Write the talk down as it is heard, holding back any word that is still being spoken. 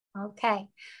Okay.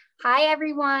 Hi,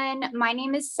 everyone. My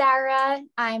name is Sarah.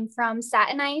 I'm from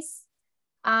Satin.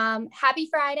 Happy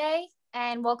Friday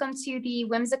and welcome to the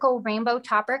Whimsical Rainbow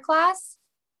Topper class.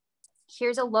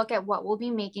 Here's a look at what we'll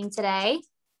be making today.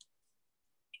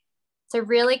 It's a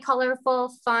really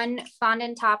colorful, fun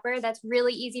fondant topper that's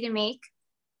really easy to make.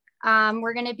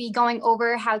 We're going to be going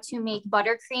over how to make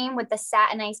buttercream with the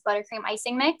Satin buttercream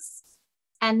icing mix.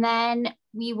 And then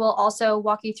we will also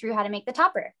walk you through how to make the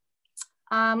topper.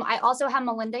 I also have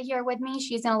Melinda here with me.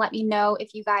 She's going to let me know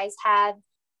if you guys have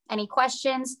any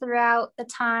questions throughout the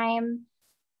time.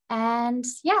 And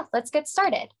yeah, let's get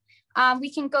started.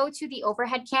 We can go to the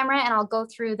overhead camera and I'll go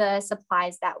through the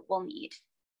supplies that we'll need.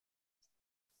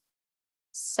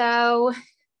 So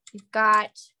we've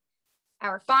got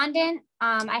our fondant.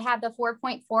 I have the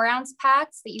 4.4 ounce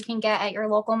packs that you can get at your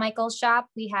local Michael's shop.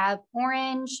 We have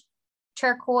orange,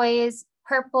 turquoise,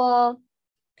 purple,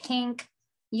 pink,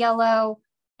 yellow,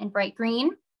 and bright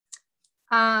green.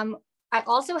 I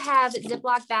also have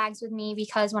Ziploc bags with me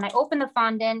because when I open the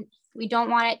fondant, we don't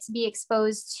want it to be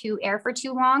exposed to air for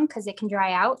too long because it can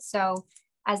dry out. So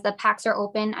as the packs are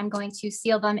open, I'm going to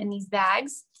seal them in these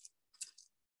bags.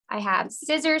 I have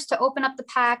scissors to open up the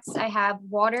packs. I have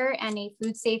water and a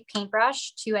food safe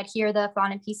paintbrush to adhere the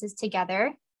fondant pieces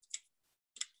together.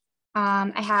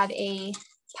 I have a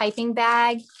piping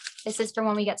bag. This is for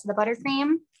when we get to the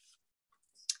buttercream.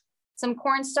 Some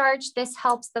cornstarch. This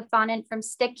helps the fondant from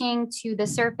sticking to the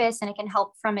surface and it can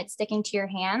help from it sticking to your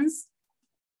hands.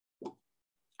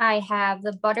 I have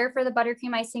the butter for the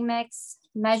buttercream icing mix,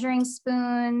 measuring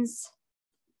spoons,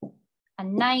 a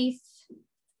knife,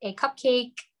 a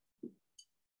cupcake,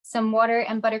 some water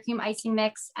and buttercream icing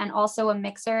mix, and also a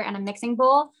mixer and a mixing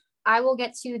bowl. I will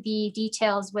get to the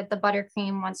details with the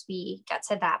buttercream once we get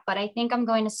to that, but I think I'm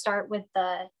going to start with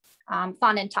the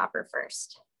fondant topper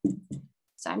first.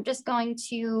 So I'm just going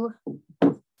to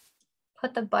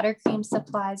put the buttercream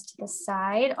supplies to the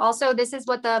side. Also, this is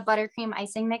what the buttercream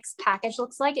icing mix package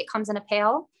looks like. It comes in a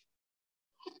pail.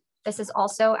 This is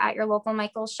also at your local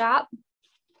Michael's shop.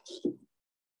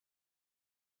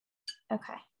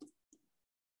 Okay.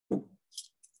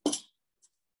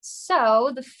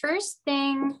 So the first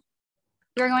thing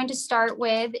we're going to start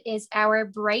with is our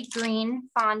bright green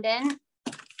fondant.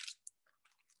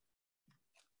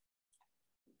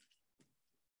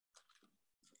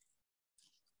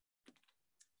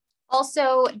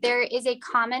 Also, there is a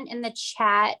comment in the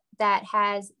chat that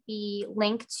has the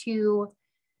link to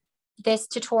this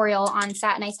tutorial on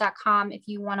satinice.com if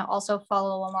you want to also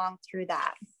follow along through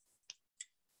that.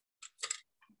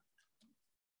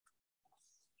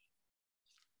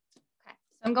 Okay,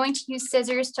 so I'm going to use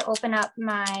scissors to open up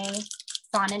my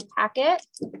fondant packet.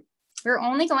 We're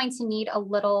only going to need a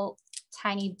little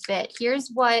tiny bit. Here's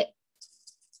what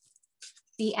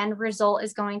the end result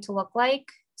is going to look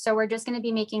like. So we're just going to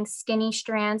be making skinny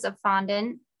strands of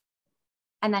fondant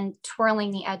and then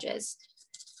twirling the edges.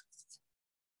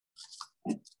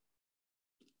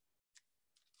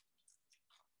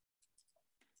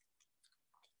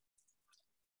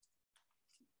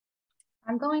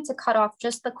 I'm going to cut off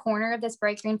just the corner of this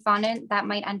bright green fondant. That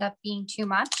might end up being too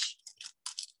much.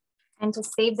 And to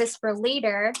save this for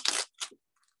later,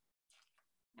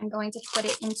 I'm going to put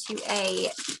it into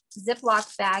a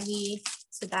Ziploc baggie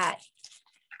so that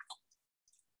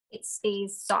it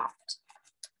stays soft.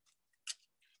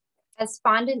 As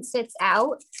fondant sits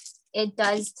out, it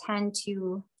does tend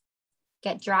to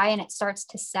get dry and it starts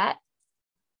to set.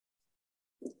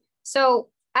 So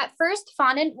at first,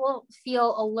 fondant will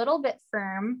feel a little bit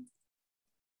firm,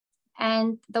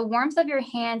 and the warmth of your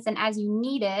hands and as you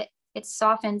knead it, it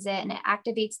softens it and it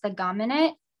activates the gum in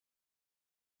it.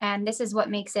 And this is what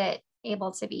makes it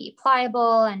able to be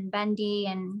pliable and bendy,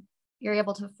 and you're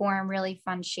able to form really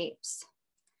fun shapes.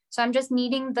 So I'm just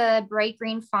kneading the bright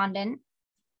green fondant,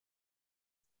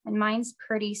 and mine's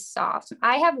pretty soft.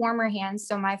 I have warmer hands,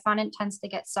 so my fondant tends to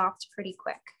get soft pretty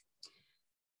quick.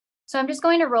 So I'm just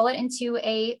going to roll it into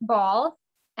a ball,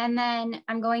 and then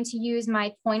I'm going to use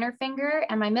my pointer finger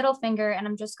and my middle finger, and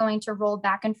I'm just going to roll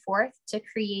back and forth to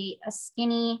create a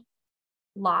skinny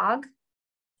log.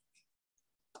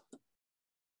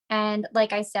 And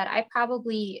like I said, I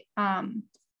probably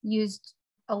used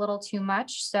a little too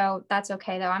much, so that's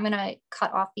okay though. I'm gonna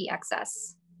cut off the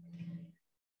excess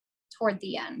toward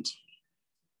the end.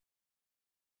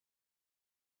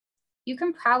 You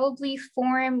can probably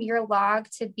form your log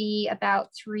to be about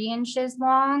 3 inches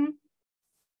long.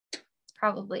 It's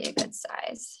probably a good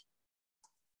size.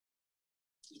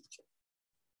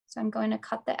 So I'm going to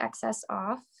cut the excess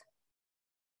off.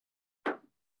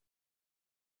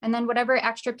 And then whatever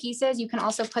extra pieces, you can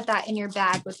also put that in your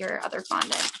bag with your other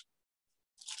fondant.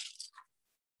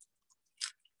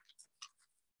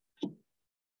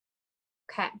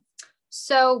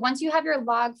 So once you have your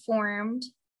log formed,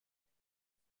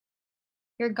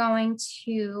 you're going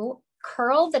to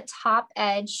curl the top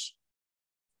edge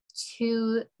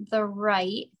to the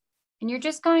right, and you're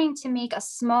just going to make a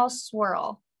small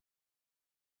swirl.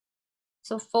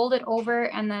 So fold it over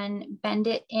and then bend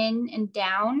it in and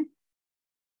down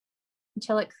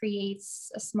until it creates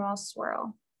a small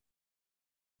swirl.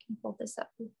 I can hold this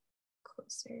up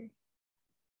closer.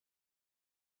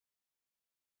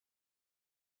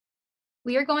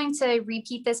 We are going to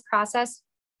repeat this process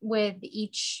with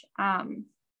each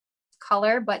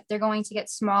color, but they're going to get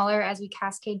smaller as we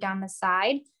cascade down the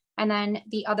side. And then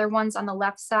the other ones on the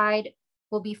left side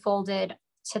will be folded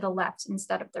to the left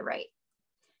instead of the right.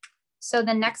 So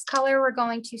the next color we're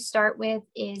going to start with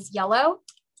is yellow.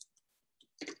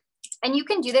 And you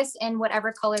can do this in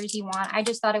whatever colors you want. I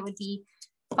just thought it would be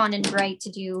fun and bright to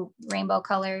do rainbow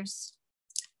colors.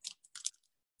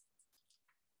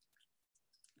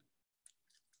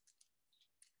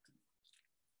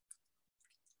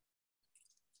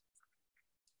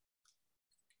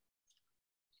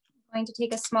 I'm going to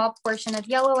take a small portion of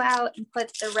yellow out and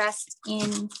put the rest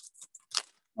in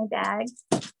my bag.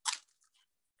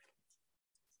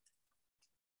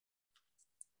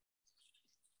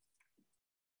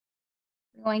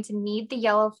 We're going to knead the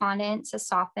yellow fondant to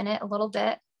soften it a little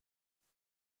bit.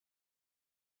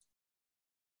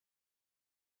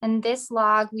 And this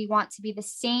log, we want to be the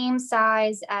same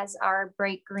size as our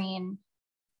bright green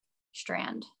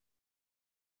strand.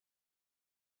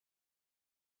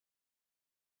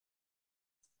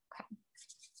 Okay.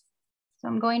 So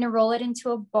I'm going to roll it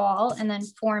into a ball and then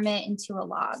form it into a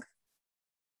log.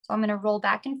 So I'm going to roll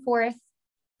back and forth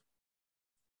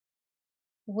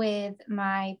with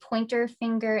my pointer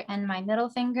finger and my middle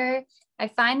finger. I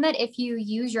find that if you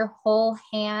use your whole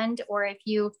hand or if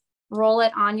you roll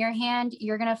it on your hand,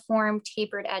 you're going to form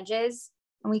tapered edges.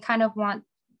 And we kind of want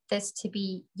this to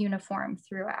be uniform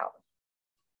throughout.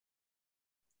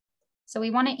 So we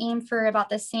want to aim for about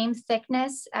the same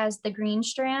thickness as the green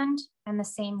strand and the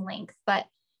same length. But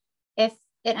if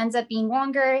it ends up being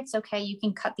longer, it's okay. You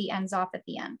can cut the ends off at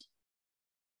the end.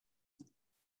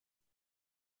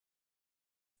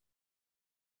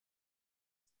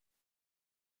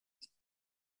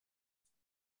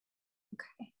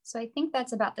 So I think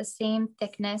that's about the same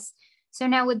thickness. So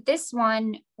now with this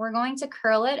one, we're going to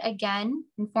curl it again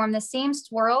and form the same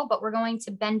swirl, but we're going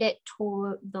to bend it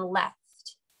to the left.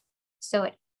 So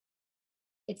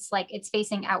it's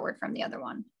facing outward from the other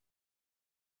one.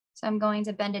 So I'm going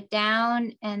to bend it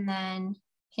down and then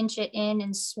pinch it in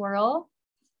and swirl.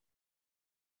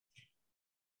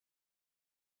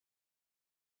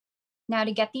 Now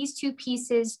to get these two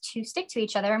pieces to stick to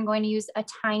each other, I'm going to use a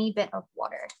tiny bit of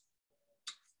water.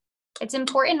 It's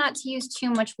important not to use too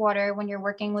much water when you're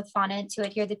working with fondant to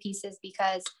adhere the pieces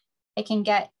because it can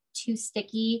get too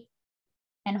sticky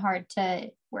and hard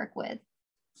to work with.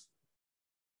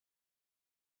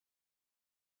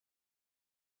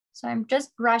 So I'm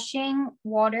just brushing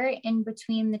water in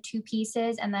between the two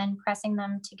pieces and then pressing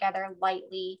them together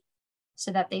lightly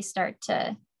so that they start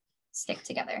to stick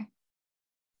together.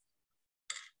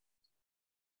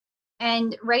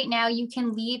 And right now you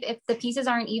can leave, if the pieces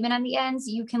aren't even on the ends,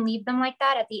 you can leave them like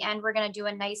that. At the end, we're gonna do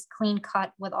a nice clean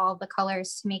cut with all the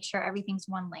colors to make sure everything's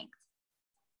one length.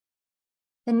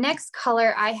 The next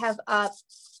color I have up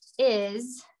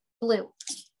is blue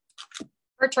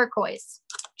or turquoise,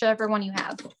 whichever one you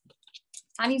have.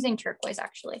 I'm using turquoise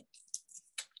actually.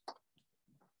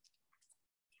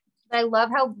 But I love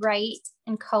how bright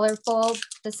and colorful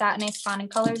the Satin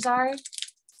fondant colors are.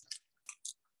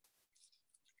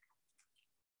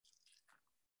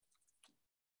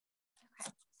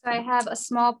 So I have a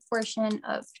small portion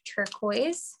of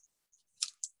turquoise.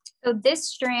 So this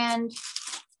strand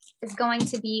is going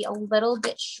to be a little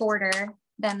bit shorter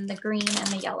than the green and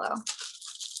the yellow.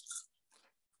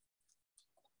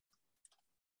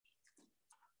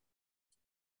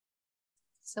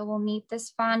 So we'll knead this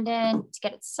fondant to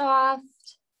get it soft.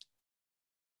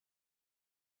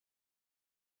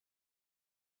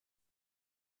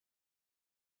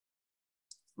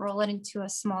 Roll it into a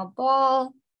small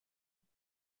ball.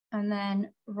 And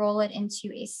then roll it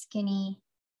into a skinny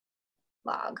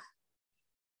log.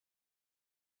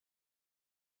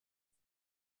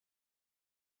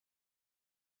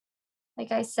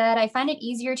 Like I said, I find it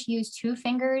easier to use 2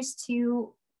 fingers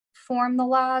to form the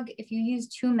log. If you use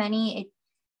too many, it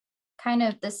kind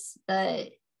of, the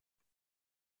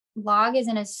log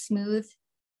isn't as smooth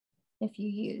if you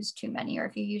use too many or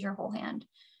if you use your whole hand.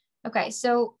 Okay,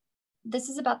 so this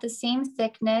is about the same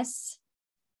thickness.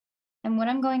 And what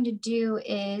I'm going to do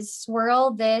is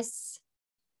swirl this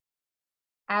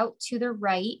out to the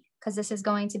right because this is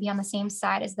going to be on the same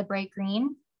side as the bright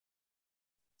green.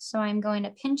 So I'm going to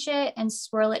pinch it and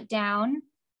swirl it down.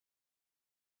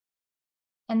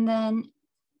 And then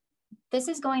this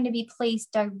is going to be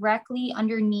placed directly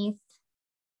underneath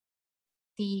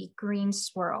the green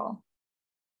swirl.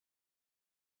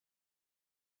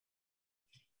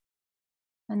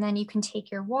 And then you can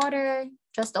take your water,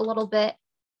 just a little bit,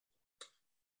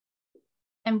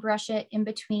 and brush it in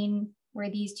between where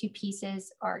these two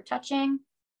pieces are touching,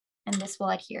 and this will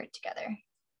adhere it together.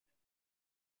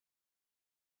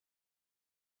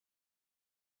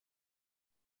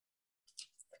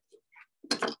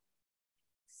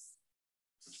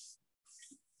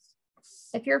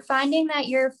 If you're finding that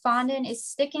your fondant is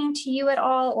sticking to you at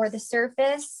all or the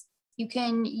surface, you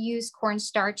can use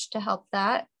cornstarch to help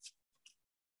that.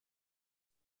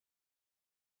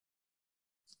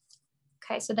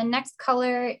 Okay, so the next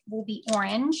color will be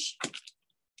orange.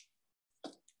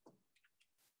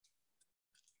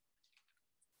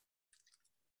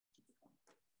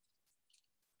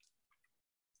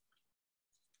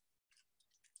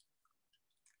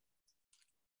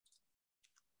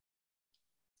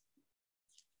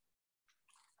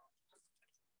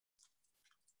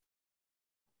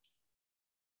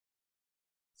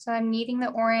 So I'm kneading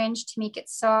the orange to make it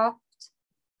soft.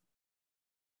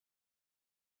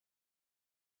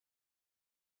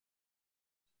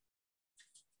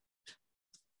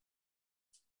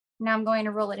 Now I'm going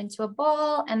to roll it into a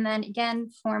ball and then again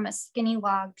form a skinny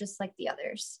log just like the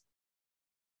others.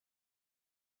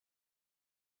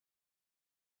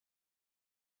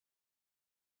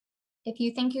 If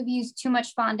you think you've used too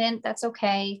much fondant, that's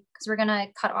okay, because we're gonna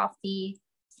cut off the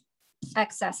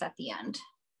excess at the end.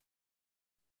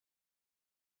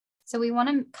 So we want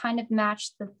to kind of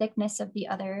match the thickness of the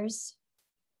others.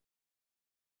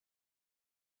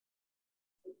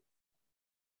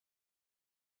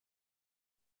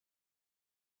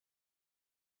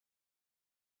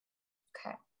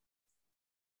 Okay.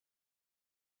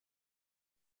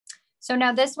 So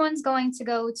now this one's going to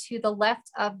go to the left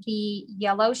of the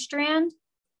yellow strand.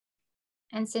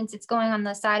 And since it's going on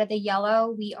the side of the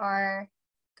yellow, we are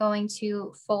going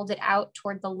to fold it out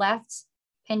toward the left,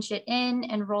 pinch it in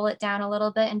and roll it down a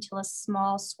little bit until a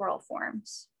small swirl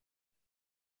forms.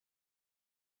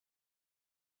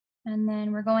 And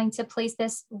then we're going to place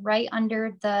this right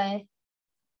under the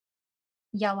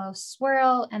yellow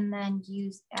swirl and then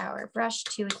use our brush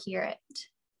to adhere it.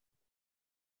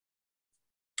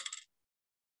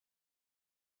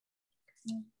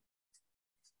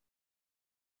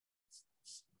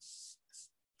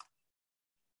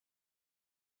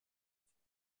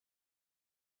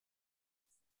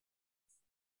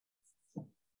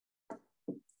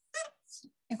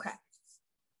 Okay.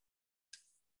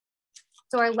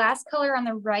 So our last color on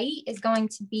the right is going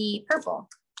to be purple.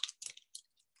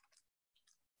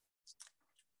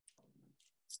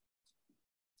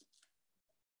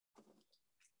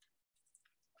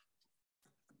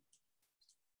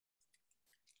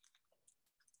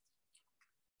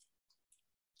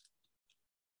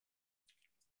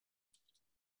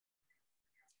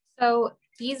 So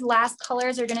these last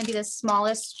colors are going to be the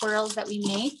smallest swirls that we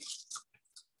make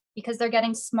because they're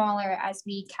getting smaller as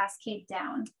we cascade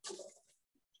down.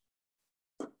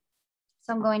 So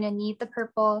I'm going to knead the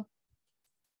purple.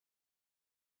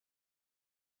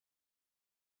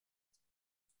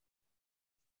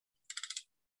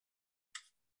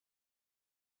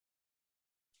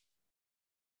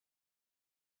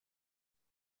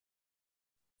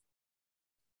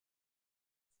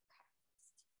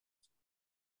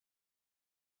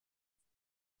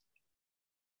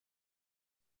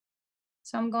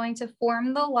 So I'm going to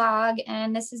form the log,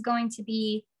 and this is going to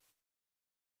be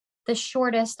the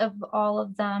shortest of all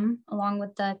of them, along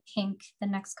with the pink, the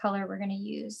next color we're going to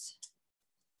use.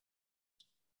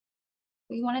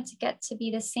 We want it to get to be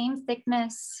the same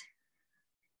thickness.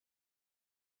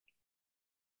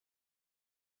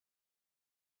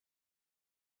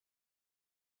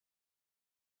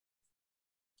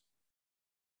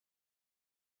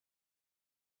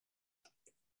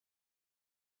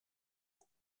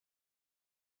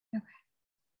 Okay.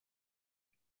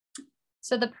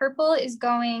 So the purple is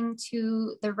going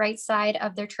to the right side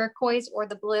of the turquoise or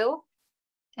the blue,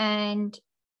 and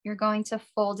you're going to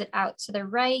fold it out to the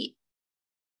right,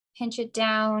 pinch it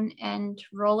down and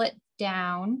roll it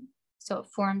down so it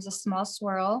forms a small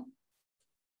swirl,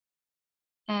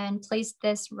 and place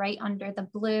this right under the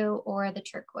blue or the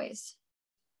turquoise.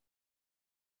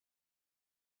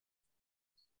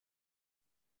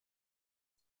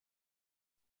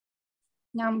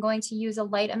 Now I'm going to use a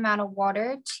light amount of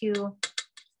water to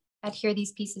adhere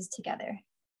these pieces together.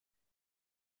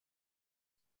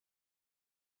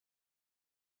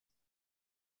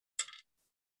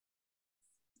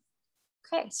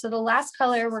 Okay, so the last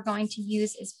color we're going to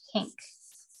use is pink.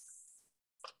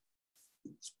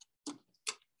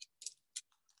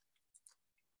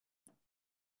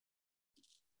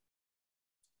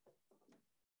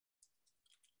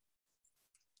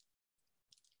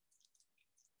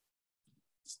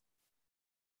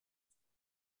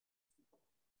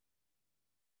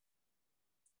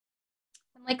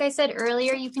 And like I said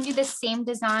earlier, you can do the same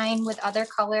design with other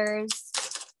colors.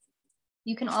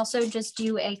 You can also just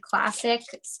do a classic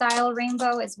style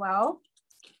rainbow as well.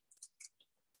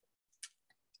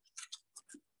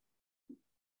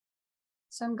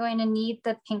 So I'm going to knead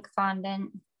the pink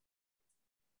fondant.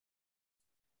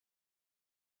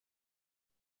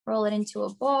 Roll it into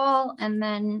a ball and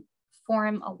then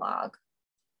form a log.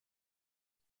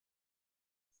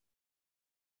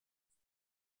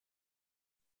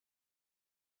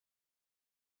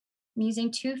 I'm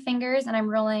using 2 fingers and I'm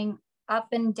rolling up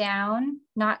and down,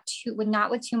 not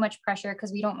with too much pressure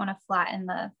because we don't want to flatten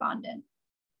the fondant.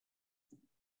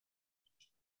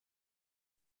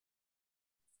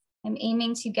 I'm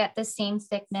aiming to get the same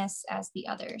thickness as the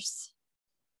others.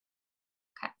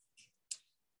 Okay.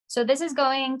 So this is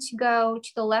going to go to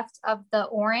the left of the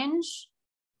orange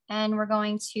and we're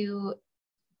going to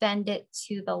bend it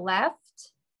to the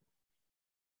left,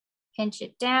 pinch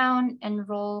it down and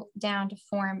roll down to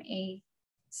form a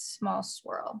small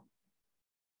swirl.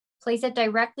 Place it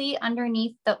directly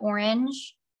underneath the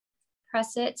orange,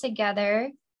 press it together,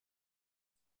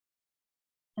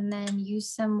 and then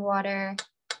use some water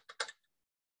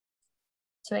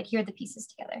to adhere the pieces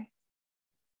together.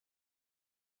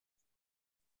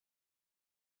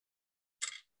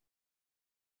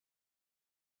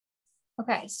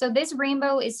 Okay, so this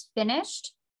rainbow is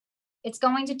finished. It's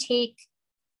going to take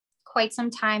quite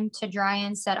some time to dry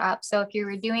and set up. So if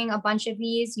you're doing a bunch of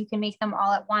these, you can make them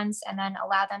all at once and then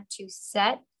allow them to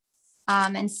set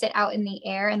and sit out in the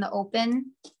air in the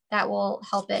open. That will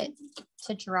help it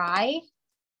to dry.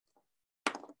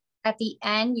 At the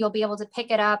end, you'll be able to pick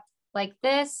it up like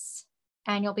this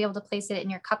and you'll be able to place it in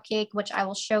your cupcake, which I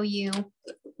will show you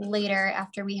later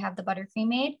after we have the buttercream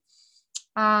made.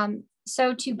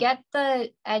 So to get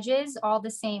the edges all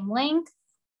the same length,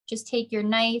 just take your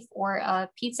knife or a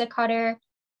pizza cutter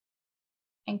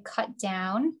and cut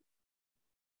down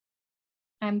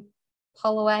and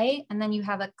pull away, and then you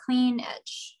have a clean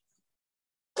edge.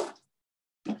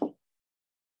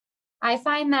 I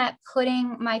find that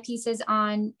putting my pieces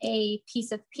on a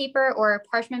piece of paper or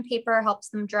parchment paper helps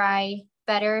them dry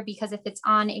better, because if it's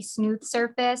on a smooth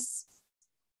surface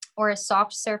or a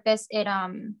soft surface, it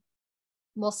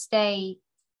will stay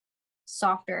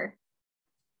softer.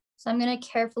 So I'm going to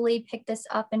carefully pick this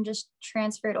up and just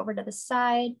transfer it over to the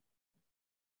side.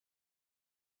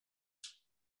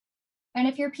 And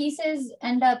if your pieces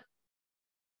end up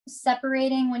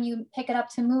separating when you pick it up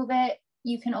to move it,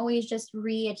 you can always just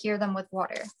re-adhere them with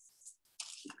water.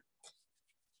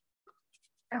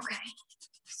 Okay,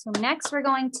 so next we're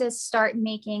going to start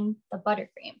making the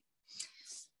buttercream.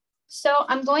 So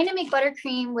I'm going to make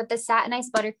buttercream with the Satin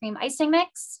Ice Buttercream Icing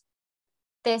Mix.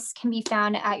 This can be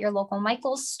found at your local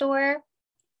Michael's store.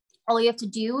 All you have to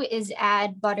do is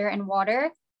add butter and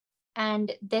water.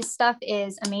 And this stuff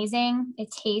is amazing. It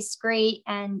tastes great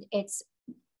and it's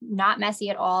not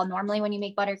messy at all. Normally when you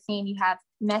make buttercream, you have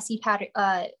messy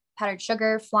powdered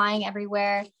sugar flying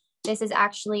everywhere. This is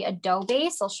actually a dough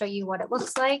base. I'll show you what it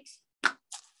looks like.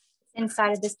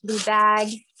 Inside of this blue bag.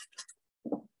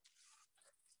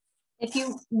 If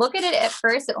you look at it at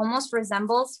first, it almost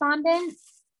resembles fondant,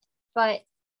 but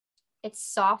it's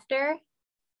softer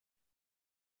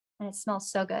and it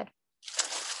smells so good.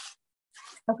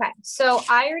 Okay, so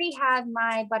I already have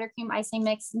my buttercream icing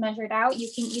mix measured out. You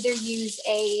can either use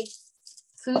a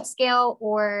food scale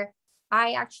or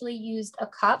I actually used a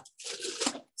cup.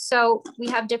 So we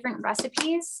have different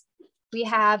recipes. We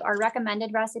have our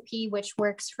recommended recipe, which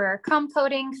works for crumb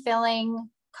coating, filling,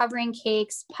 covering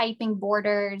cakes, piping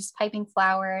borders, piping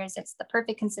flowers. It's the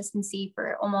perfect consistency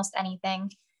for almost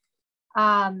anything.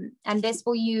 And this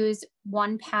will use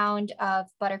 1 pound of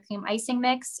buttercream icing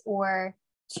mix or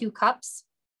 2 cups.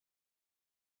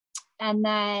 And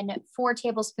then 4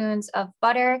 tablespoons of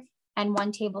butter and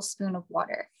 1 tablespoon of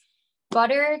water.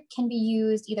 Butter can be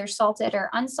used either salted or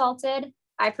unsalted.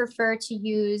 I prefer to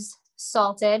use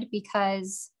salted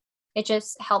because it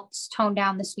just helps tone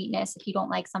down the sweetness if you don't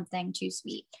like something too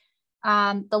sweet.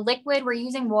 The liquid, we're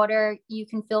using water. You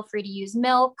can feel free to use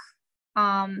milk,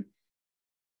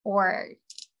 or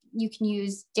you can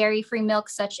use dairy-free milk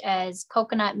such as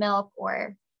coconut milk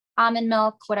or almond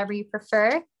milk, whatever you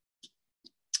prefer.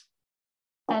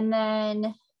 And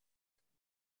then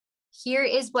here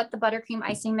is what the buttercream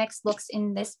icing mix looks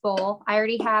in this bowl. I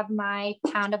already have my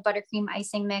pound of buttercream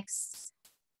icing mix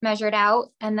measured out.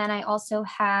 And then I also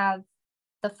have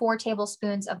the 4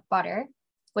 tablespoons of butter,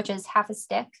 which is half a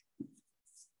stick.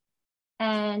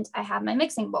 And I have my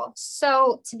mixing bowl.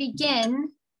 So to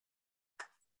begin,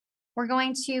 we're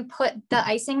going to put the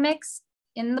icing mix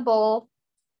in the bowl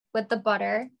with the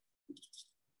butter.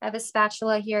 I have a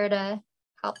spatula here to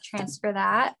help transfer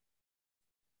that.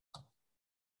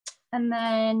 And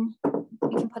then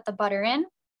we can put the butter in.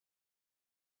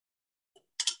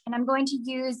 And I'm going to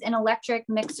use an electric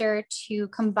mixer to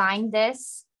combine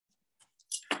this.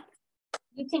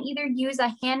 You can either use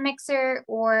a hand mixer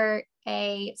or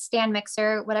a stand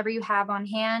mixer, whatever you have on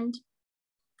hand.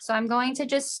 So I'm going to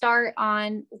just start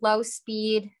on low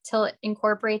speed till it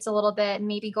incorporates a little bit and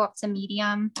maybe go up to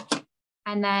medium.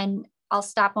 And then I'll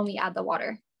stop when we add the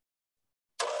water.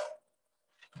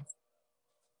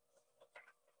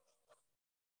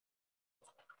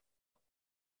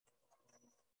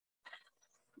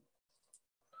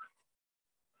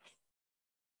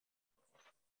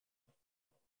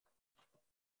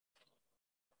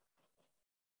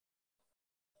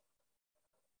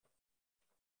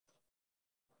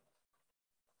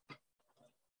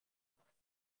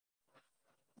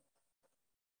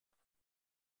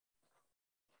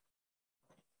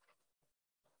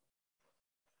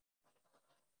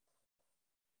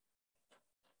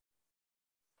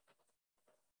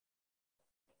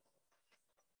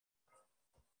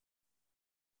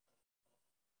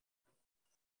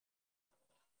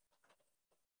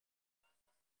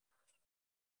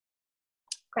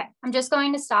 Okay, I'm just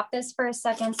going to stop this for a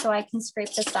second so I can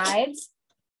scrape the sides.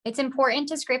 It's important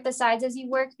to scrape the sides as you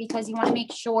work because you want to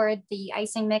make sure the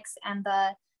icing mix and the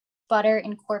butter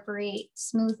incorporate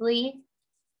smoothly.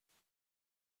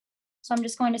 So I'm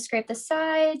just going to scrape the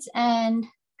sides and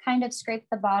kind of scrape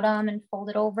the bottom and fold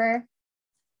it over.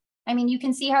 I mean, you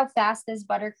can see how fast this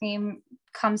buttercream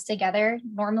comes together.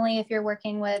 Normally, if you're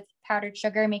working with powdered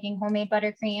sugar, making homemade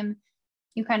buttercream,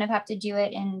 you kind of have to do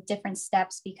it in different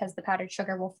steps because the powdered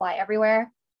sugar will fly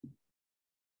everywhere.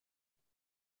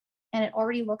 And it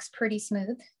already looks pretty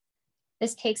smooth.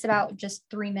 This takes about just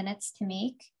 3 minutes to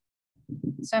make.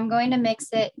 So I'm going to mix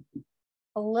it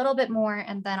a little bit more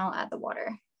and then I'll add the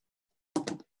water.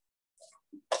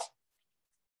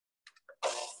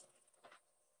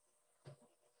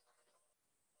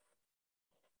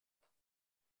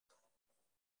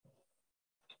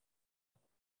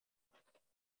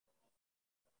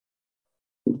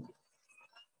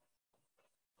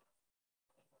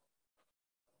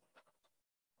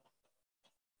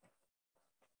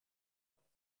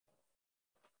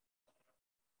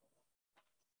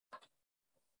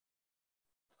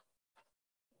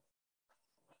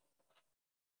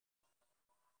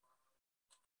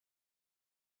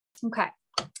 Okay,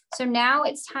 so now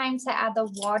it's time to add the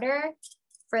water.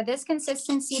 For this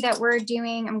consistency that we're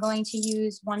doing, I'm going to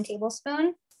use 1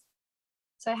 tablespoon.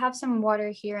 So I have some water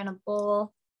here in a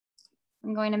bowl.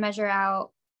 I'm going to measure out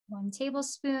 1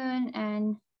 tablespoon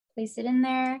and place it in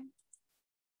there.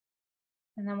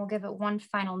 And then we'll give it one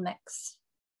final mix.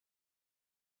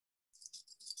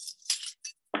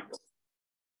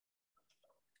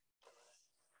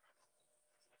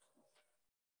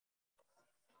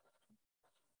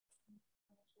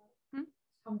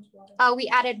 We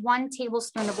added 1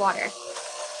 tablespoon of water.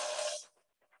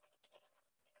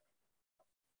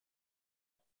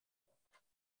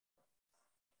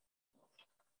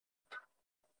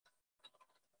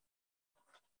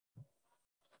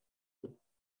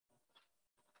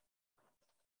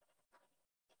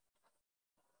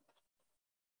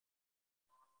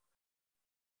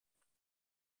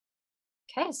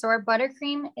 Okay, so our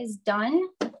buttercream is done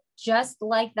just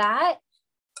like that.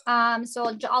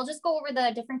 So I'll just go over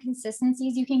the different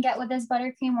consistencies you can get with this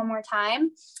buttercream one more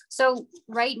time. So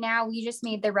right now we just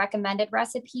made the recommended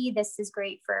recipe. This is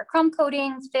great for crumb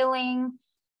coating, filling,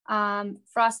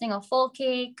 frosting a full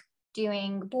cake,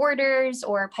 doing borders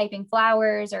or piping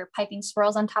flowers or piping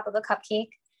swirls on top of a cupcake.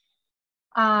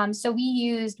 So we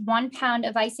used 1 pound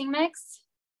of icing mix,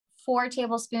 4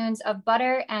 tablespoons of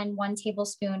butter, and 1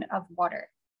 tablespoon of water.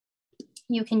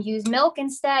 You can use milk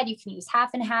instead. You can use half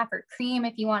and half or cream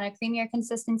if you want a creamier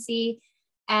consistency.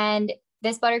 And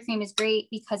this buttercream is great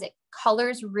because it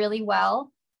colors really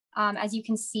well. As you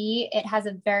can see, it has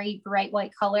a very bright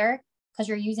white color because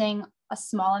you're using a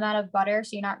small amount of butter.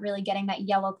 So you're not really getting that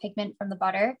yellow pigment from the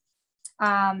butter.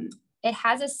 It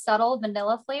has a subtle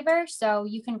vanilla flavor. So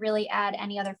you can really add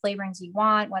any other flavorings you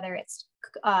want, whether it's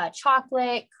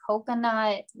chocolate,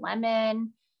 coconut,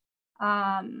 lemon.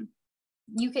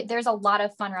 there's a lot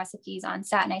of fun recipes on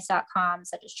satinice.com,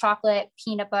 such as chocolate,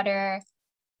 peanut butter. I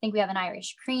think we have an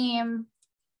Irish cream,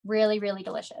 really, really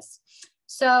delicious.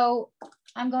 So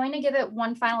I'm going to give it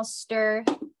one final stir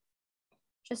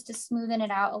just to smoothen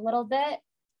it out a little bit.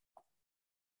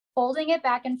 Folding it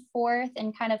back and forth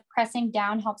and kind of pressing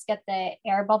down helps get the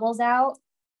air bubbles out,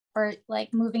 or like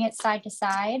moving it side to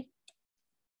side.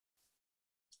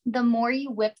 The more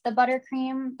you whip the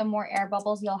buttercream, the more air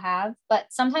bubbles you'll have. But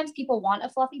sometimes people want a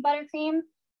fluffy buttercream.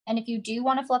 And if you do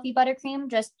want a fluffy buttercream,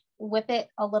 just whip it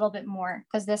a little bit more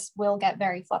because this will get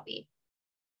very fluffy.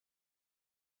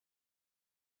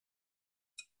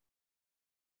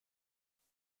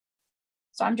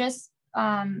 So I'm just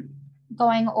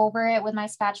going over it with my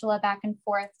spatula back and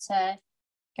forth to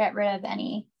get rid of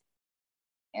any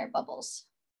air bubbles.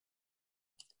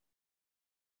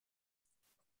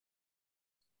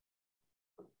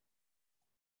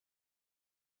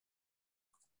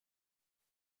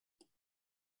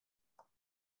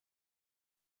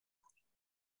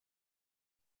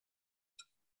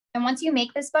 And once you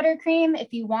make this buttercream,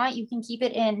 if you want, you can keep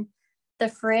it in the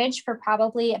fridge for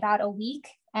probably about a week.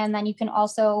 And then you can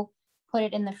also put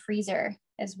it in the freezer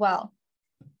as well.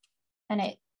 And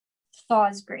it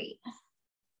thaws great.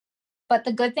 But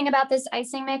the good thing about this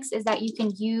icing mix is that you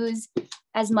can use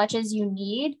as much as you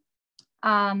need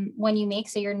when you make,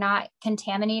 so you're not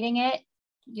contaminating it.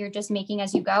 You're just making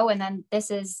as you go. And then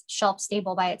this is shelf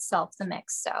stable by itself, the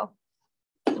mix. So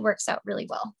it works out really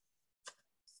well.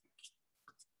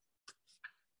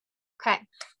 Okay,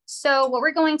 so what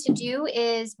we're going to do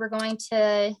is we're going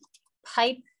to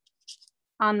pipe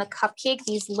on the cupcake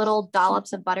these little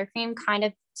dollops of buttercream, kind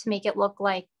of to make it look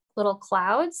like little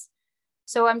clouds.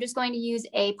 So I'm just going to use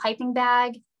a piping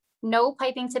bag. No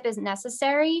piping tip is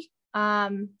necessary.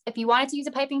 If you wanted to use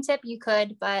a piping tip, you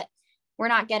could, but we're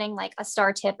not getting like a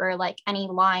star tip or like any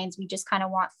lines. We just kind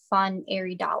of want fun,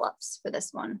 airy dollops for this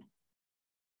one.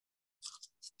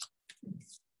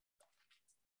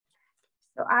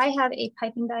 So I have a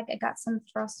piping bag. I got some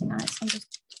frosting on it, so I'm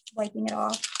just wiping it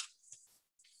off.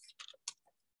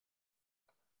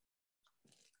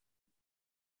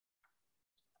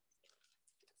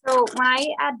 So when I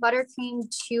add buttercream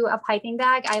to a piping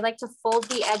bag, I like to fold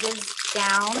the edges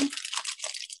down.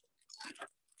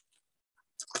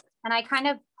 And I kind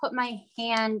of put my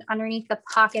hand underneath the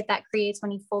pocket that creates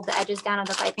when you fold the edges down of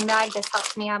the piping bag. This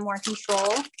helps me have more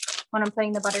control when I'm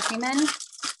putting the buttercream in.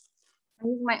 I'm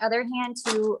using my other hand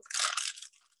to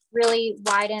really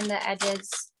widen the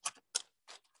edges.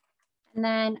 And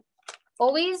then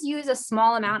always use a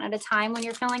small amount at a time when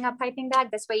you're filling a piping bag.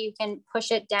 This way you can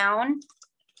push it down.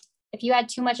 If you add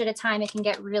too much at a time, it can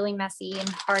get really messy and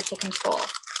hard to control.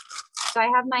 So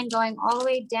I have mine going all the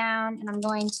way down, and I'm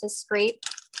going to scrape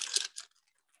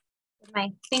with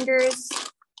my fingers.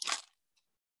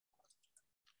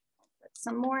 Put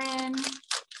some more in.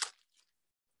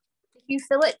 If you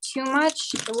fill it too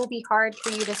much, it will be hard for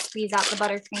you to squeeze out the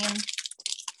buttercream.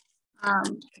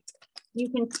 You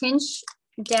can pinch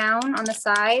down on the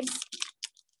sides,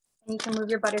 and you can move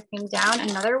your buttercream down.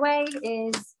 Another way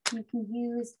is you can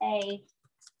use a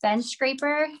bench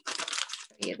scraper.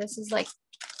 This is like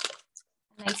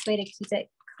a nice way to keep it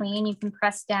clean. You can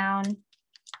press down,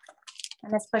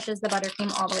 and this pushes the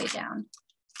buttercream all the way down.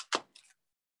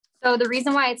 So the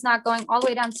reason why it's not going all the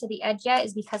way down to the edge yet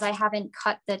is because I haven't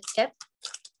cut the tip.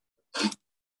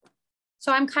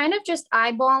 So I'm kind of just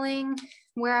eyeballing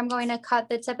where I'm going to cut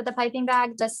the tip of the piping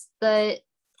bag. The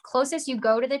closest you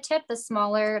go to the tip, the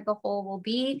smaller the hole will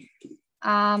be.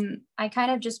 I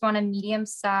kind of just want a medium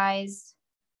size.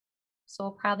 So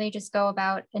we'll probably just go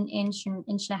about an inch and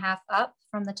a half up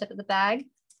from the tip of the bag.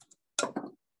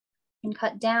 And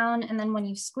cut down, and then when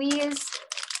you squeeze,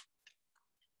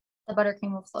 the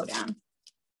buttercream will flow down.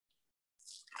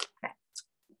 Okay.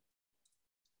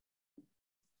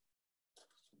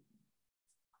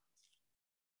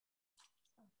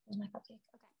 Where's my cupcake?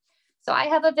 Okay. So I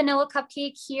have a vanilla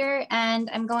cupcake here, and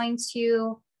I'm going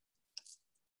to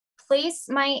place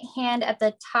my hand at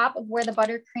the top of where the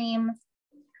buttercream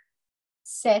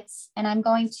sits, and I'm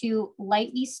going to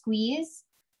lightly squeeze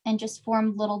and just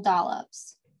form little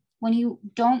dollops. When you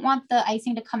don't want the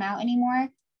icing to come out anymore,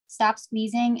 stop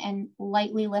squeezing and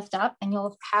lightly lift up, and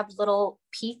you'll have little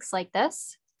peaks like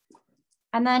this.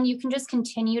 And then you can just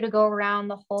continue to go around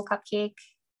the whole cupcake,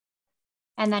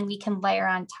 and then we can layer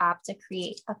on top to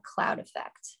create a cloud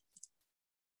effect.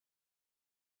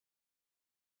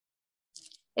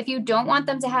 If you don't want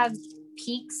them to have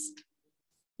peaks,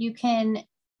 you can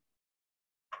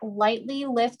lightly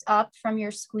lift up from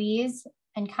your squeeze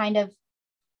and kind of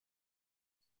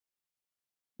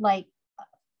like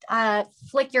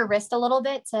flick your wrist a little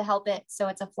bit to help it so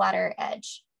it's a flatter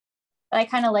edge. But I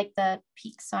kind of like the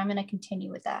peaks, so I'm going to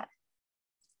continue with that.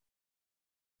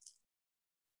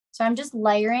 So I'm just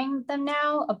layering them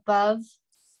now above,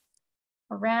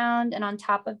 around, and on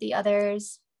top of the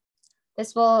others.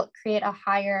 This will create a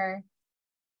higher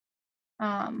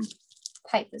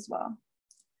pipe as well.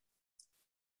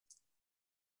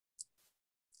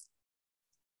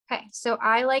 Okay, so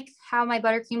I like how my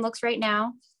buttercream looks right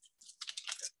now.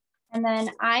 And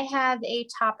then I have a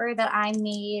topper that I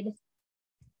made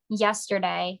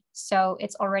yesterday. So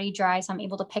it's already dry, so I'm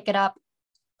able to pick it up.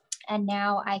 And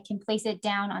now I can place it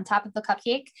down on top of the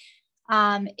cupcake.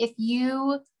 If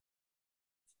you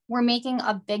were making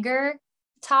a bigger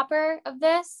topper of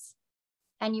this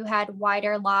and you had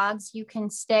wider logs, you can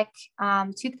stick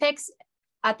toothpicks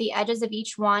at the edges of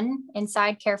each one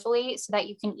inside carefully so that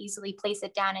you can easily place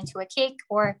it down into a cake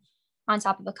or on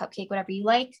top of a cupcake, whatever you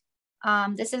like.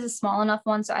 This is a small enough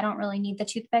one, so I don't really need the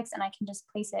toothpicks, and I can just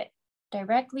place it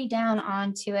directly down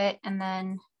onto it, and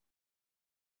then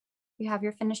you have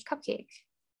your finished cupcake.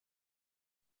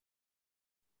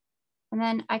 And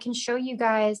then I can show you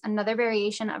guys another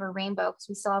variation of a rainbow because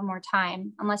we still have more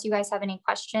time, unless you guys have any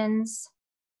questions.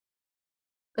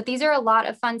 But these are a lot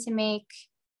of fun to make.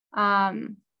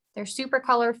 They're super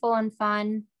colorful and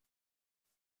fun.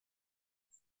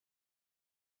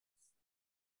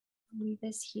 Leave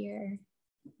this here.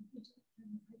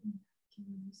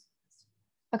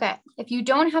 Okay, if you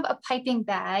don't have a piping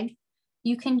bag,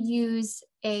 you can use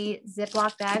a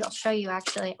Ziploc bag. I'll show you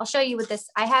actually. I'll show you with this.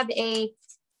 I have a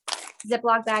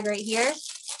Ziploc bag right here.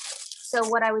 So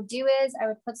what I would do is I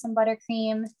would put some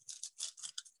buttercream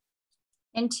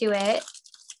into it.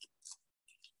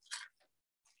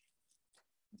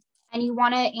 And you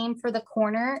want to aim for the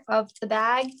corner of the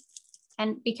bag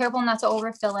and be careful not to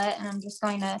overfill it. And I'm just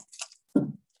going to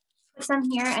put some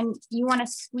here, and you want to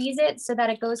squeeze it so that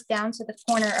it goes down to the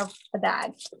corner of the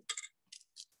bag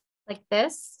like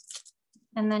this,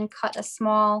 and then cut a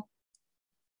small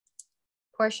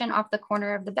portion off the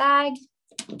corner of the bag.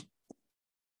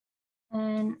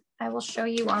 And I will show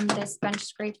you on this bench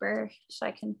scraper so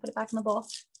I can put it back in the bowl.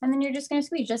 And then you're just going to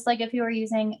squeeze just like if you were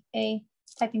using a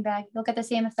piping bag. You'll get the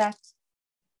same effect.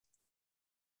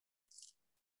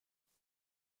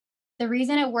 The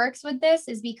reason it works with this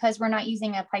is because we're not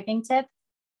using a piping tip.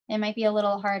 It might be a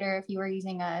little harder if you were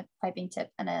using a piping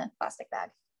tip and a plastic bag,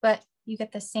 but you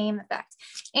get the same effect.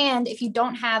 And if you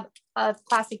don't have a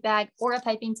plastic bag or a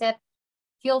piping tip,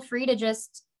 feel free to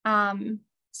just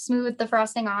smooth the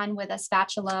frosting on with a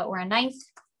spatula or a knife.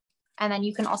 And then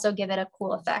you can also give it a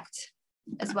cool effect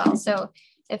as well. So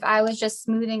if I was just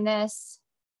smoothing this,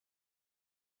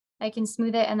 I can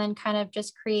smooth it and then kind of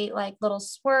just create like little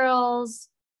swirls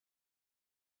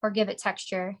or give it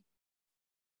texture.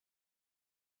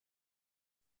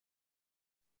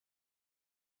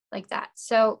 Like that.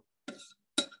 So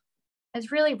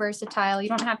it's really versatile. You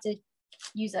don't have to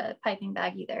use a piping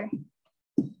bag either.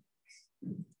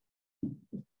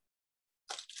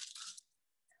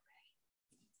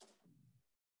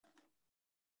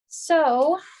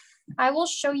 So I will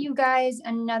show you guys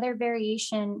another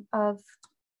variation of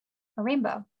a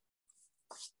rainbow.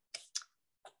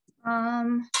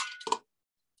 I'm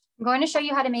going to show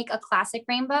you how to make a classic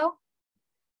rainbow.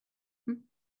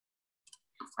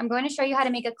 I'm going to show you how to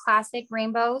make a classic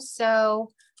rainbow.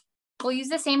 So we'll use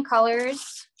the same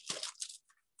colors.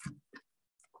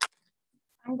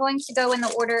 I'm going to go in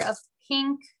the order of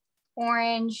pink,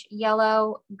 orange,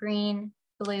 yellow, green,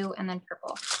 blue, and then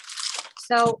purple.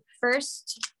 So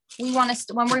first, we want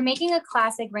to, when we're making a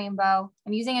classic rainbow,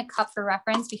 I'm using a cup for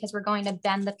reference because we're going to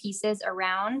bend the pieces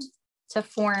around to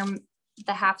form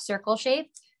the half circle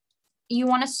shape. You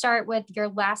want to start with your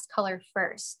last color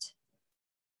first.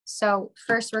 So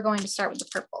first we're going to start with the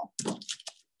purple.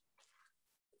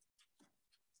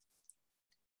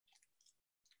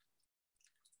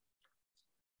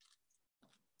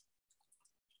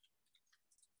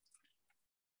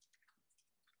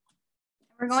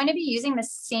 We're going to be using the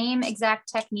same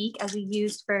exact technique as we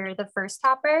used for the first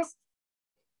topper.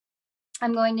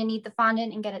 I'm going to knead the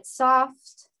fondant and get it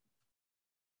soft.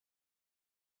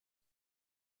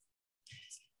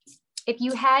 If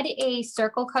you had a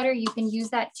circle cutter, you can use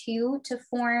that too to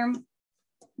form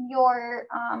your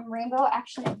rainbow.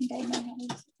 Actually, I think I might have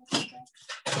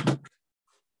used.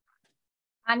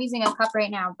 I'm using a cup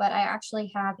right now, but I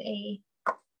actually have a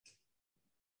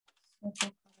circle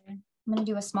cutter. I'm going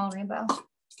to do a small rainbow.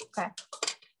 Okay.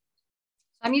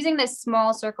 I'm using this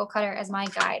small circle cutter as my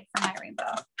guide for my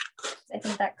rainbow. I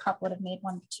think that cup would have made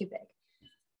one too big.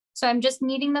 So I'm just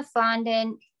kneading the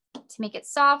fondant to make it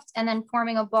soft and then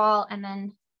forming a ball and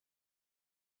then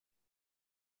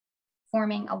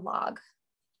forming a log.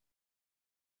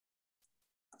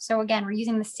 So again, we're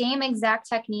using the same exact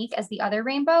technique as the other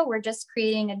rainbow. We're just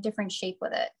creating a different shape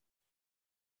with it.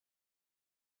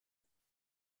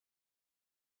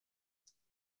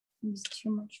 Use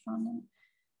too much fondant.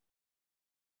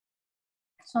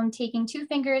 So I'm taking 2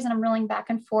 fingers and I'm rolling back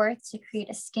and forth to create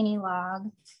a skinny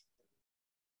log.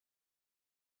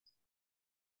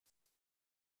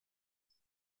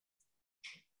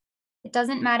 It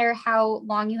doesn't matter how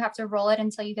long you have to roll it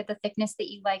until you get the thickness that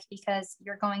you like, because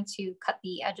you're going to cut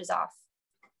the edges off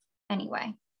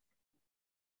anyway.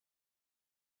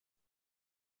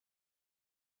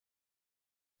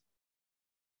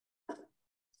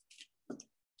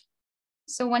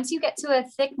 So once you get to a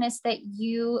thickness that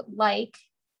you like,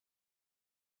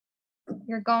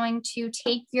 you're going to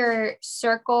take your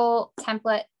circle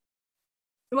template,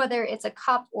 whether it's a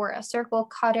cup or a circle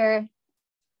cutter,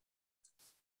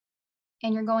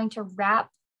 and you're going to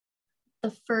wrap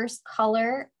the first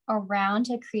color around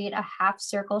to create a half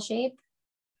circle shape.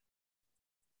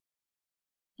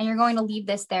 And you're going to leave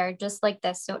this there just like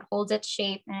this, so it holds its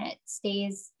shape and it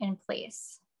stays in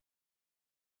place.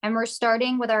 And we're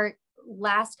starting with our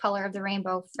last color of the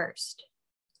rainbow first.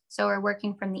 So we're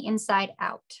working from the inside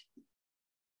out.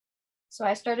 So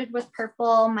I started with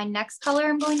purple. My next color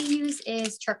I'm going to use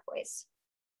is turquoise.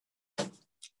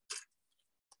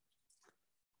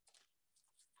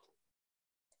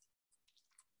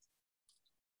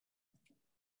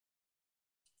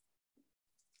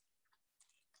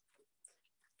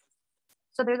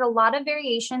 So there's a lot of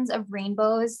variations of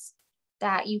rainbows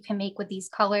that you can make with these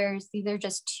colors. These are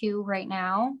just 2 right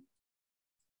now.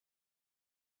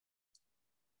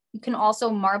 You can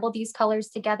also marble these colors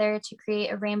together to create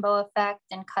a rainbow effect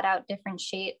and cut out different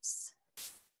shapes.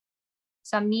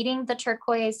 So I'm kneading the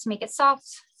turquoise to make it soft,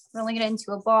 rolling it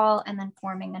into a ball, and then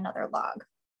forming another log.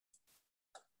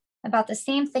 About the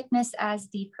same thickness as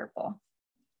the purple.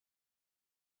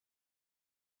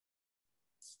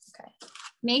 Okay.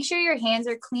 Make sure your hands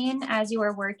are clean as you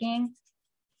are working.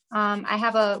 I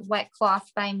have a wet cloth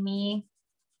by me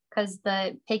because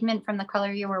the pigment from the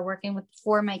color you were working with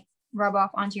before might rub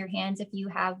off onto your hands if you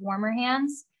have warmer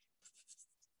hands.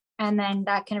 And then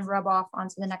that can rub off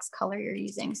onto the next color you're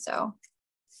using. So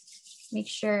make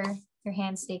sure your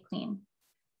hands stay clean.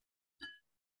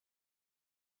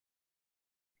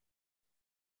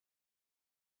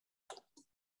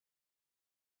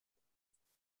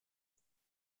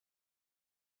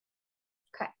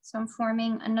 Okay, so I'm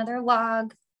forming another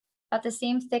log about the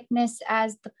same thickness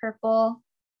as the purple.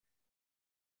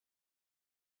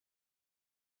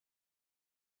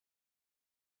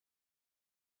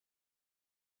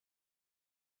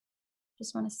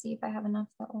 Just want to see if I have enough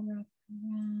that will wrap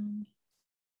around.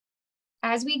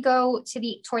 As we go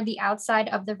to toward the outside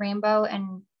of the rainbow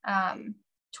and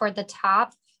toward the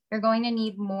top, you're going to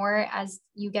need more as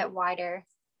you get wider.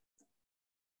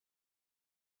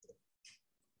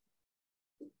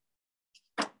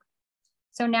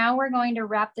 So now we're going to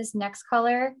wrap this next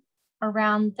color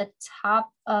around the top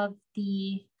of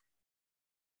the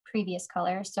previous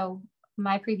color. So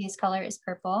my previous color is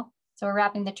purple. So we're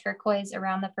wrapping the turquoise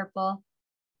around the purple,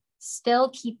 still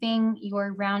keeping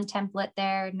your round template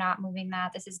there, not moving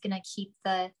that. This is going to keep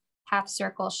the half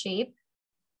circle shape.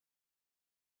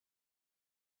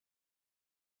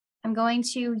 I'm going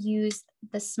to use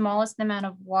the smallest amount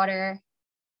of water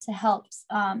to help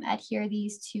adhere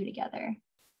these 2 together.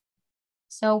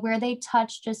 So where they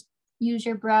touch, just use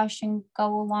your brush and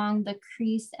go along the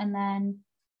crease and then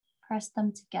press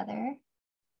them together.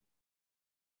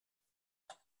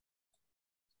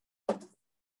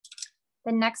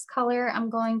 The next color I'm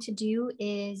going to do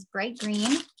is bright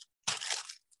green.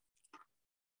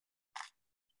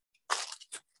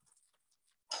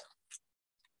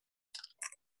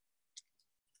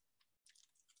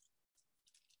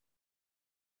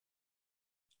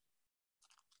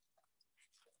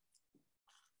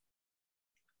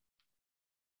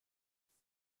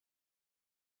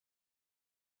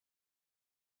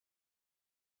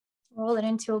 Roll it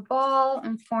into a ball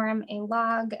and form a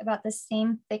log about the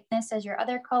same thickness as your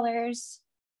other colors.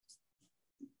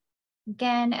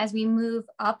 Again, as we move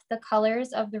up the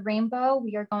colors of the rainbow,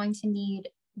 we are going to need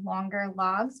longer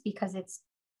logs because it's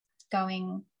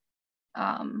going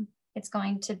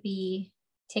to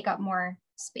take up more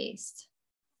space.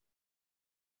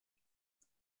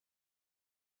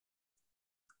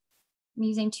 I'm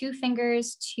using 2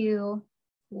 fingers to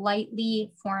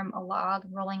lightly form a log,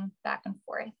 rolling back and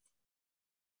forth.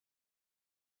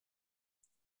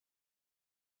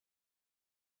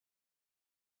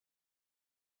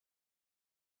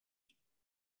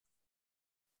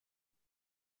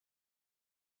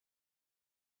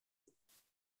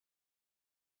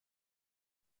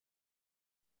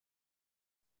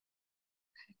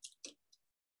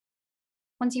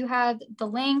 Once you have the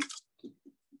length,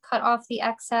 cut off the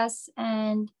excess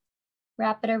and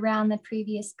wrap it around the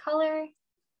previous color.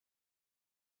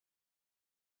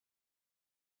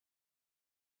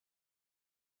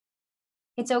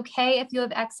 It's okay if you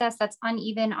have excess that's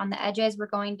uneven on the edges. We're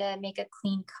going to make a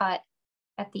clean cut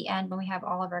at the end when we have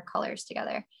all of our colors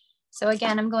together. So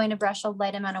again, I'm going to brush a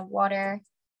light amount of water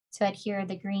to adhere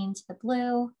the green to the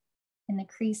blue in the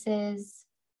creases.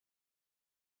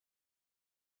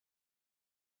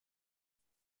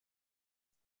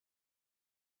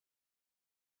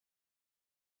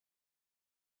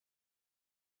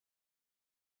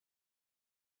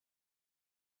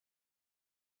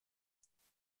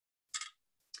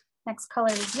 Next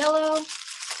color is yellow.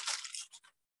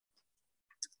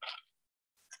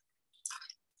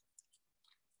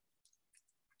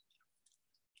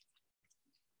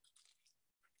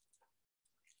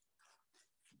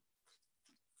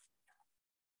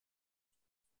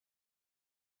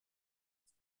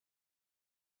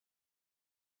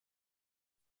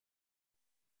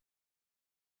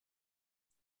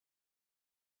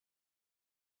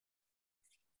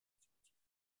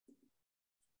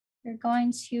 You're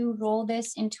going to roll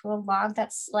this into a log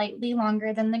that's slightly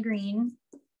longer than the green,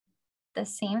 the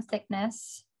same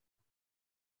thickness.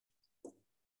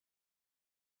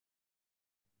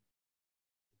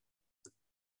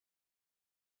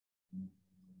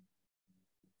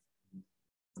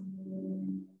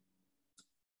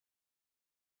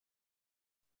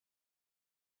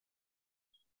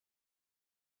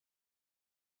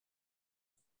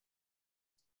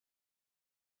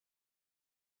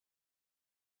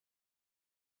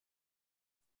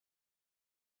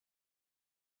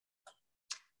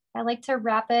 I like to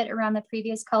wrap it around the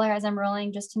previous color as I'm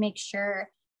rolling just to make sure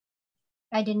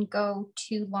I didn't go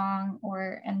too long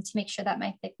and to make sure that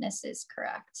my thickness is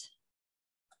correct.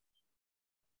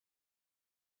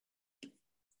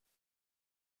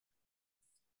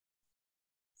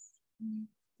 I'm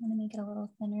gonna make it a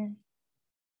little thinner.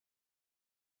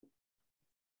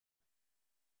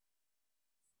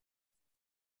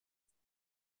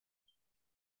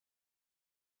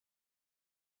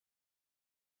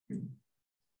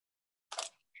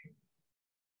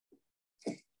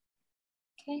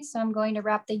 Okay, so I'm going to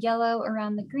wrap the yellow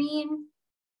around the green.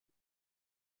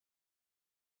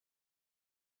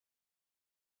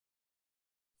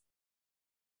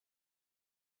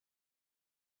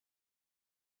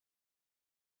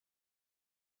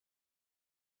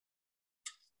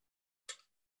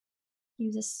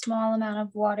 Use a small amount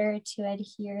of water to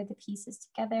adhere the pieces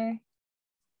together.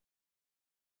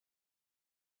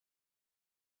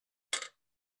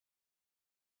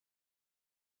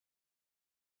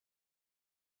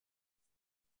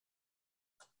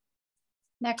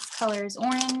 Next color is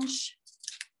orange.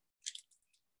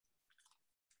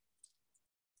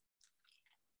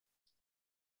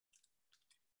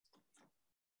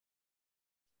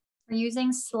 We're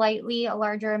using slightly a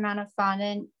larger amount of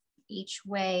fondant each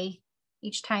way,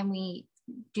 each time we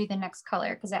do the next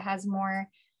color, because it has more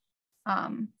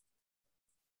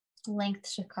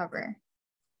length to cover.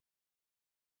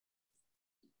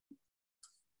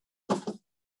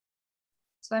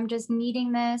 So I'm just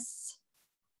kneading this.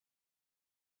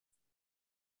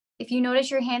 If you notice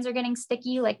your hands are getting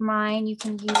sticky like mine, you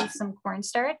can use some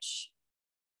cornstarch.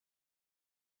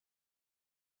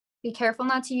 Be careful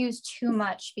not to use too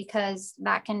much because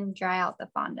that can dry out the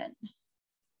fondant. You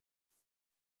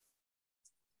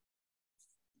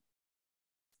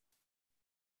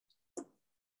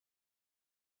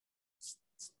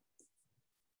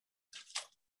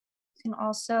can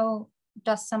also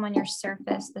dust some on your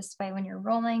surface. This way when you're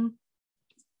rolling,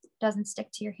 it doesn't stick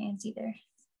to your hands either.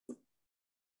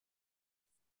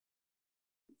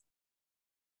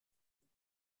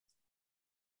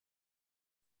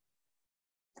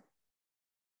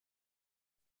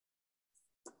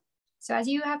 So as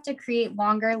you have to create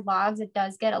longer logs, it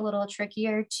does get a little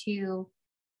trickier to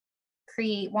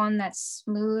create one that's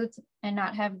smooth and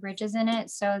not have ridges in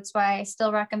it. So it's why I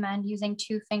still recommend using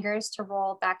 2 fingers to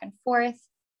roll back and forth.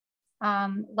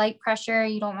 Light pressure,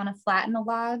 you don't want to flatten the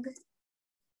log.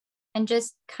 And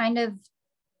just kind of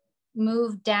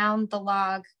move down the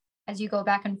log as you go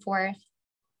back and forth.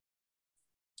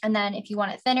 And then if you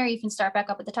want it thinner, you can start back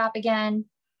up at the top again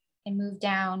and move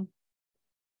down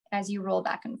as you roll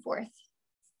back and forth.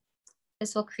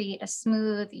 This will create a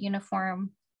smooth,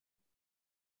 uniform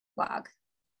log.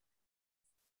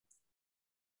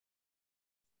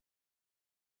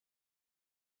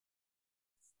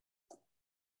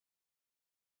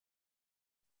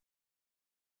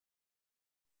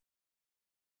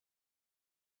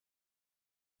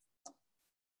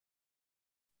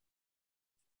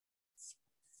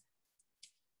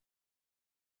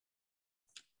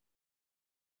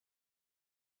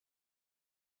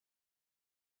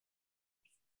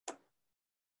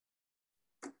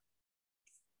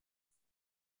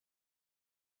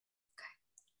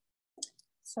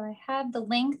 So I have the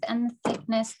length and the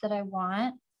thickness that I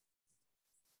want.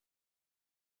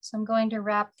 So I'm going to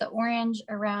wrap the orange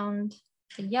around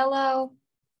the yellow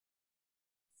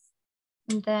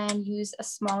and then use a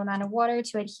small amount of water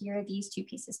to adhere these two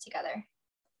pieces together.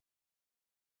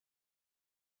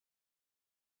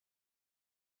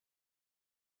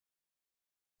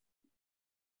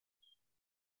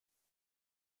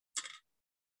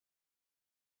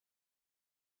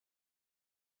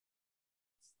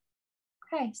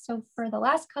 Okay, so for the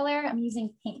last color, I'm using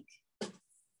pink.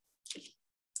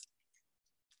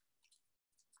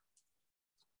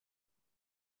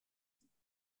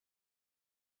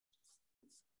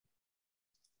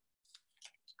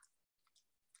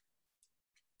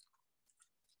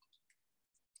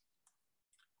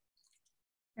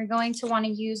 You're going to want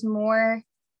to use more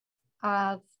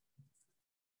of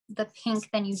the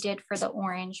pink than you did for the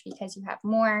orange because you have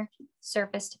more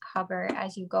surface to cover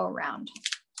as you go around.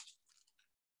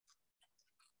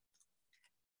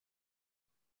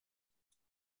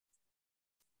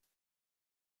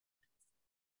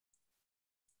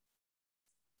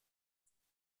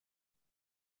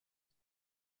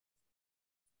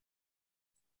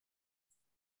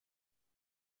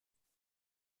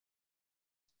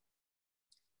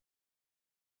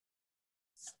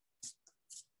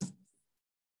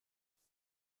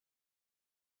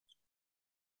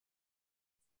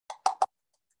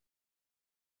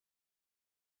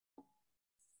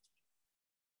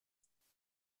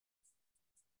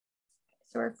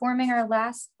 So we're forming our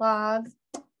last log.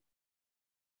 You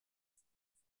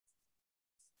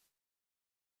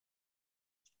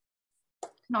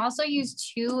can also use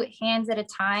 2 hands at a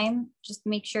time. Just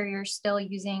make sure you're still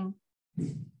using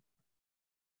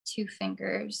 2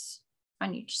 fingers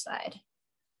on each side.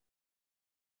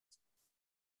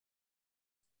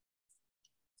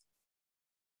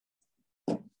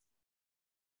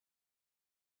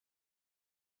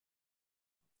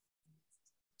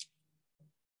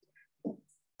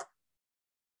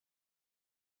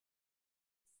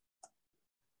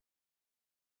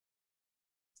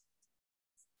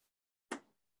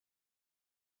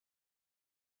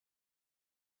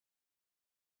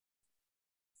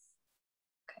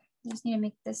 I just need to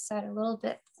make this side a little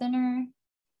bit thinner.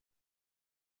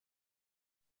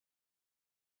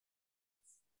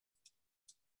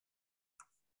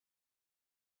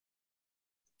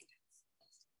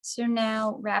 So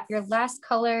now wrap your last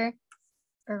color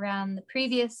around the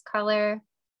previous color.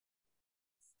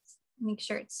 Make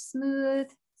sure it's smooth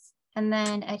and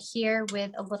then adhere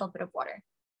with a little bit of water.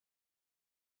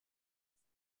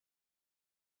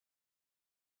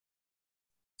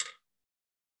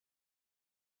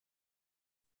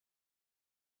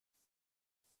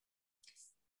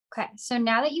 Okay, so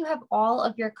now that you have all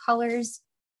of your colors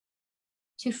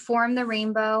to form the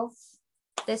rainbow,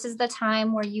 this is the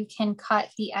time where you can cut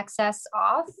the excess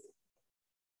off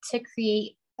to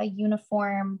create a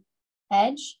uniform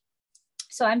edge.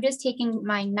 So I'm just taking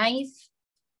my knife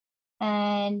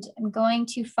and I'm going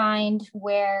to find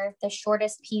where the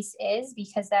shortest piece is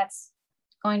because that's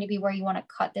going to be where you want to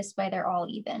cut. This way they're all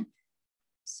even.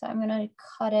 So I'm going to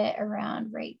cut it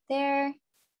around right there.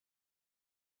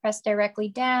 Press directly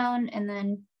down and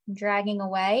then dragging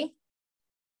away.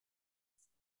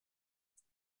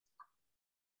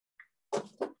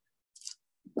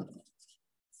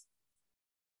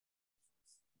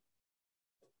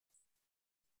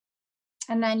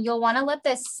 And then you'll want to let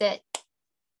this sit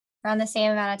around the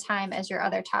same amount of time as your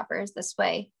other toppers. This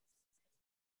way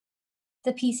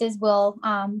the pieces will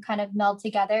kind of meld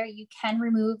together. You can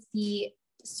remove the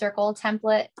circle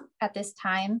template at this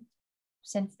time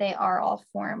since they are all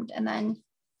formed, and then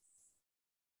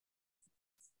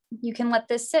you can let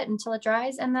this sit until it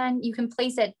dries, and then you can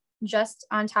place it just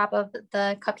on top of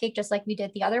the cupcake just like we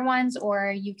did the other ones,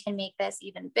 or you can make this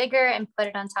even bigger and put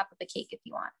it on top of the cake if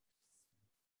you want.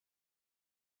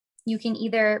 You can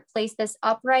either place this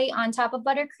upright on top of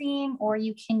buttercream, or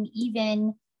you can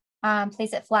even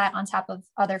place it flat on top of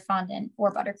other fondant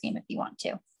or buttercream if you want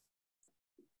to.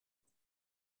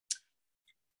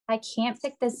 I can't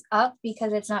pick this up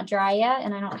because it's not dry yet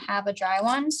and I don't have a dry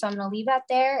one. So I'm gonna leave that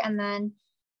there. And then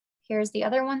here's the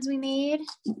other ones we made.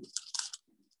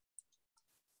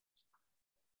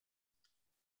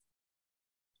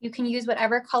 You can use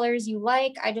whatever colors you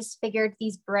like. I just figured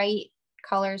these bright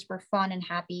colors were fun and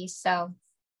happy. So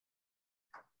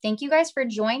thank you guys for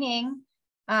joining.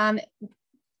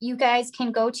 You guys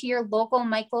can go to your local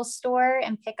Michael's store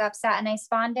and pick up satinized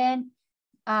fondant,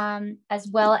 as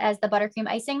well as the buttercream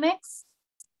icing mix.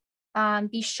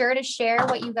 Be sure to share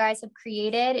what you guys have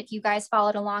created. If you guys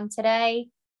followed along today,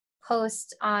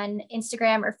 post on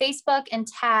Instagram or Facebook and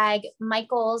tag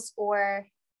Michael's or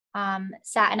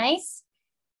satin ice.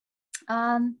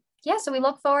 Yeah, so we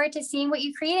look forward to seeing what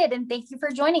you created, and thank you for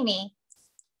joining me.